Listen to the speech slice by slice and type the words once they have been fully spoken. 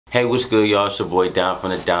Hey, what's good, y'all? It's your boy Don from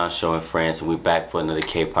the Don Show in France, and we're back for another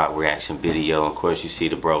K-pop reaction video. And of course, you see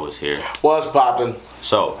the bro is here. What's poppin'?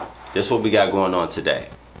 So, this is what we got going on today.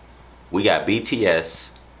 We got BTS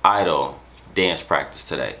IDOL dance practice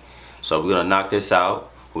today. So we're gonna knock this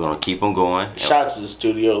out. We're gonna keep on going. Shout out to the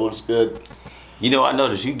studio. It looks good. You know, I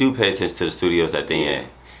noticed you do pay attention to the studios at the end.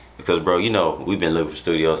 Because, bro, you know, we've been looking for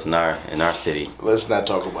studios in our city. Let's not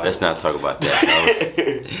talk about Let's not talk about that. No?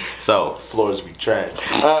 So, floors be trash.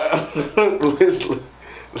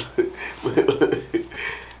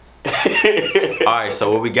 Alright,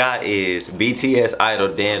 so what we got is BTS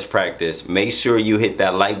IDOL dance practice. Make sure you hit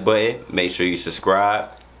that like button. Make sure you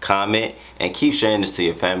subscribe, comment, and keep sharing this to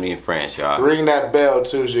your family and friends, y'all. Ring that bell,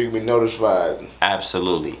 too, so you can be notified.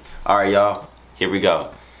 Absolutely. Alright, y'all. Here we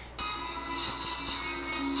go.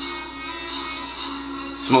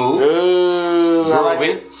 Smooth. Ooh, I like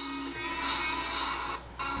it.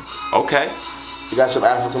 Okay. You got some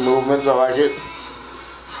African movements. I like it.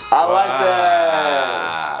 I like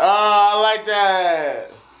that. Oh, I like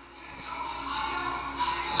that.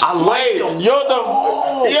 I like them. You're the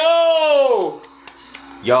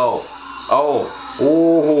Yo. Oh.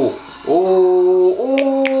 Ooh. Ooh.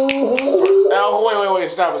 Ooh. Oh, wait.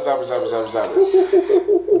 Stop it.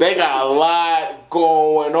 They got a lot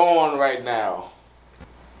going on right now.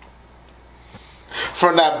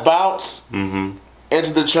 From that bounce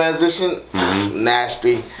into the transition,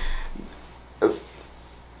 nasty.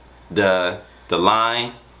 The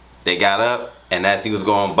line, they got up, and as he was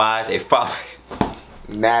going by, they followed.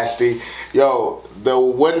 Nasty. Yo, the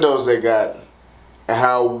windows they got,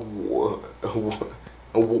 how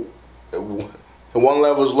one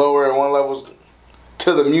level's lower and one level's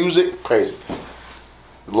to the music, crazy.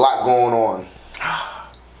 A lot going on.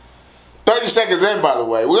 30 seconds in, by the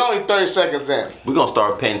way. We're only 30 seconds in. We're going to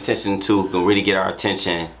start paying attention to and really get our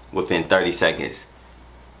attention within 30 seconds.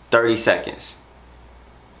 30 seconds.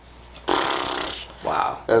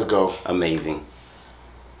 Wow. Let's go. Amazing.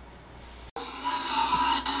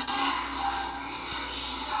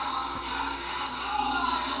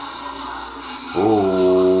 Ooh.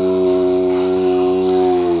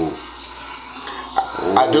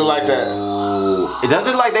 I do like that. It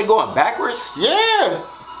doesn't like they going backwards? Yeah.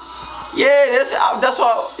 Yeah, that's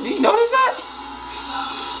why. Do you notice that?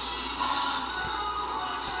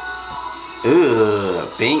 Ugh,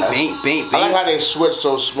 bink. I like how they switch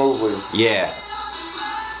so smoothly. Yeah.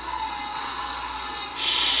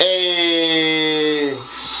 Hey.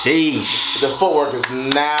 Sheesh. The footwork is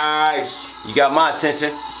nice. You got my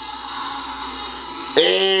attention.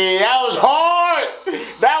 Hey, that was hard.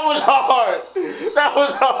 That was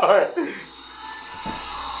hard.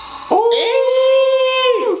 Ooh.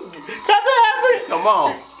 Got the Afro. Come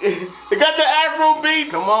on. It got the Afro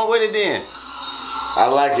beats. Come on with it then. I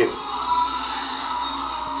like it.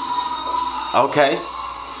 Okay.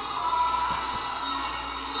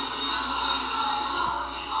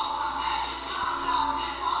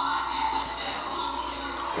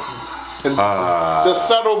 The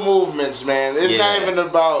subtle movements, man. It's not even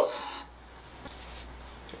about.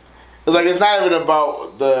 It's not even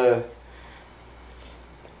about the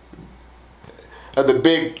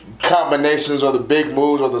big combinations or the big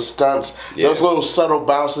moves or the stunts. Yeah. Those little subtle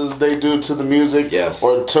bounces they do to the music,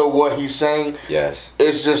 or to what he's saying. Yes.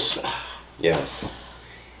 It's just. Yes.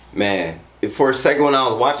 Man, for a second when I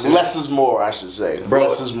was watching, less is more, I should say. Bro,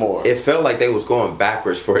 less is more. It felt like they was going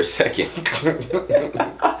backwards for a second.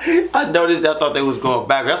 I noticed that. I thought they was going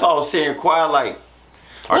backwards. That's why I was sitting quiet like.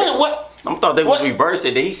 What? I thought they was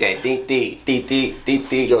reversing. Then he said, "Ding, ding, ding, ding, ding,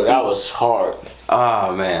 ding." Yo, that was hard.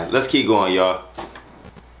 Oh man, let's keep going, y'all.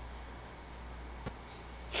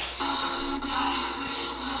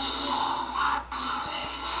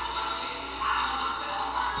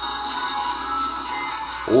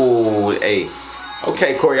 Ooh, hey.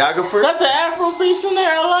 Okay, choreographer. Got the Afro beats in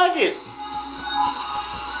there. I like it.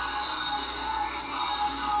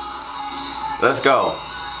 Let's go.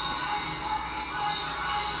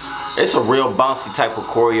 It's a real bouncy type of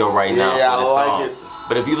choreo right now. Yeah, for the I song. like it.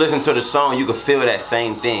 But if you listen to the song, you can feel that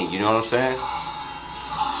same thing. You know what I'm saying?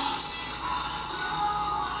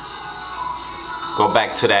 Go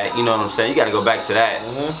back to that. You know what I'm saying? You got to go back to that.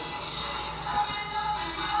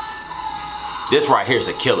 This right here is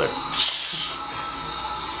a killer.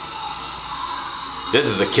 This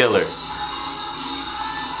is a killer.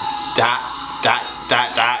 Dot, dot,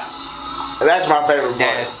 dot, dot. That's my favorite part.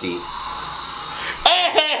 Nasty.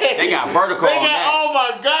 Hey! They got vertical on that. Oh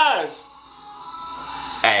my gosh.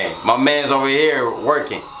 Hey, my man's over here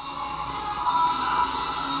working.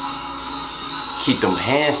 Keep them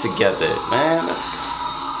hands together, man. Let's go.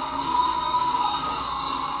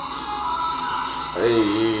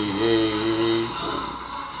 Hey.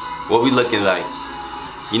 What we looking like?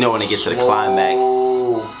 You know when they get to the climax.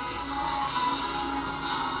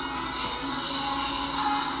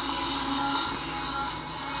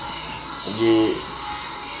 Yeah.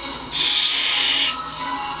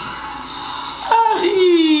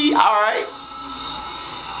 Alright.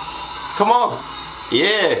 Come on.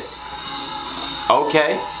 Yeah.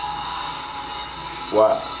 Okay.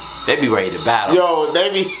 Wow. They be ready to battle. Yo,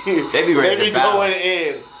 they be ready to battle. Going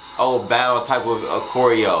in. Oh, battle type of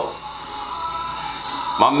choreo.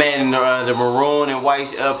 My man in the maroon and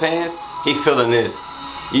white pants, he feeling this.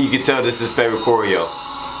 You can tell this is his favorite choreo.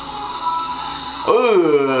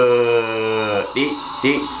 Ooh, deep,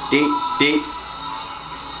 deep, deep, deep.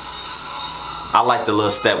 I like the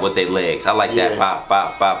little step with their legs. I like that. Bop,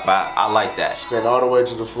 bop, bop, bop. I like that. Spin all the way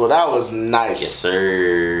to the floor. That was nice. Yes,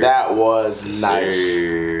 sir. That was nice.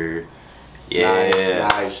 Sir. Yeah.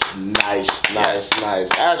 Nice.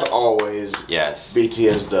 As always, yes.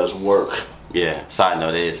 BTS does work. Yeah. Side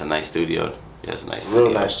note, it is a nice studio. Yeah, it's a nice studio.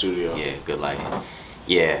 Real nice studio. Yeah, good lighting.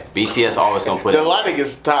 Yeah, BTS always gonna put the lighting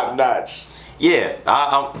is top notch. Yeah,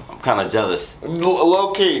 I'm kind of jealous.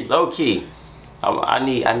 Low key. Low key. I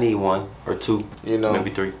need one or two. You know, maybe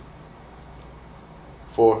 3.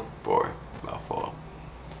 4. About 4.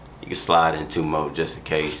 You can slide in 2 more just in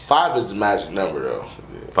case. 5 is the magic number though.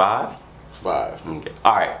 5? 5. Okay.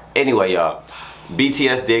 All right. Anyway, y'all,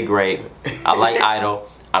 BTS did great. I like Idol.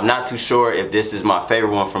 I'm not too sure if this is my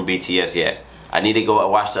favorite one from BTS yet. I need to go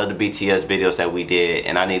watch the other BTS videos that we did,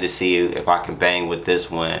 and I need to see if I can bang with this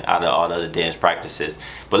one out of all the other dance practices.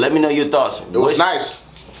 But let me know your thoughts. It was nice.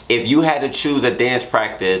 If you had to choose a dance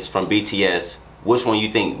practice from BTS, which one you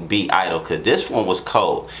think beat Idol? Because this one was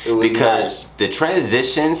cold. It was because nice. The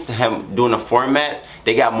transitions to him doing the formats,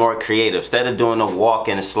 they got more creative. Instead of doing a walk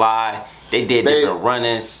and a slide, they did different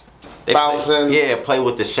runnings. They bouncing. Play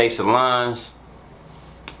with the shapes and lines.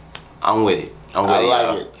 I'm with it. I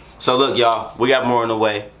like it. So look, y'all, we got more on the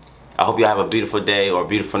way. I hope you have a beautiful day or a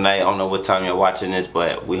beautiful night. I don't know what time you're watching this,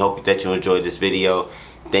 but we hope that you enjoyed this video.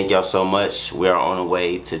 Thank y'all so much. We are on the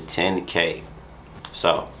way to 10K.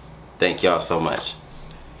 So, thank y'all so much.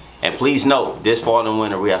 And please note, this fall and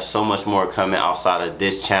winter, we have so much more coming outside of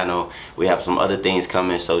this channel. We have some other things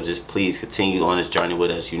coming, so just please continue on this journey with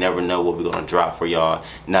us. You never know what we're going to drop for y'all.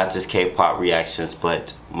 Not just K-pop reactions,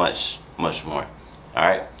 but much, much more.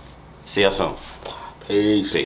 Alright? See y'all soon. Peace.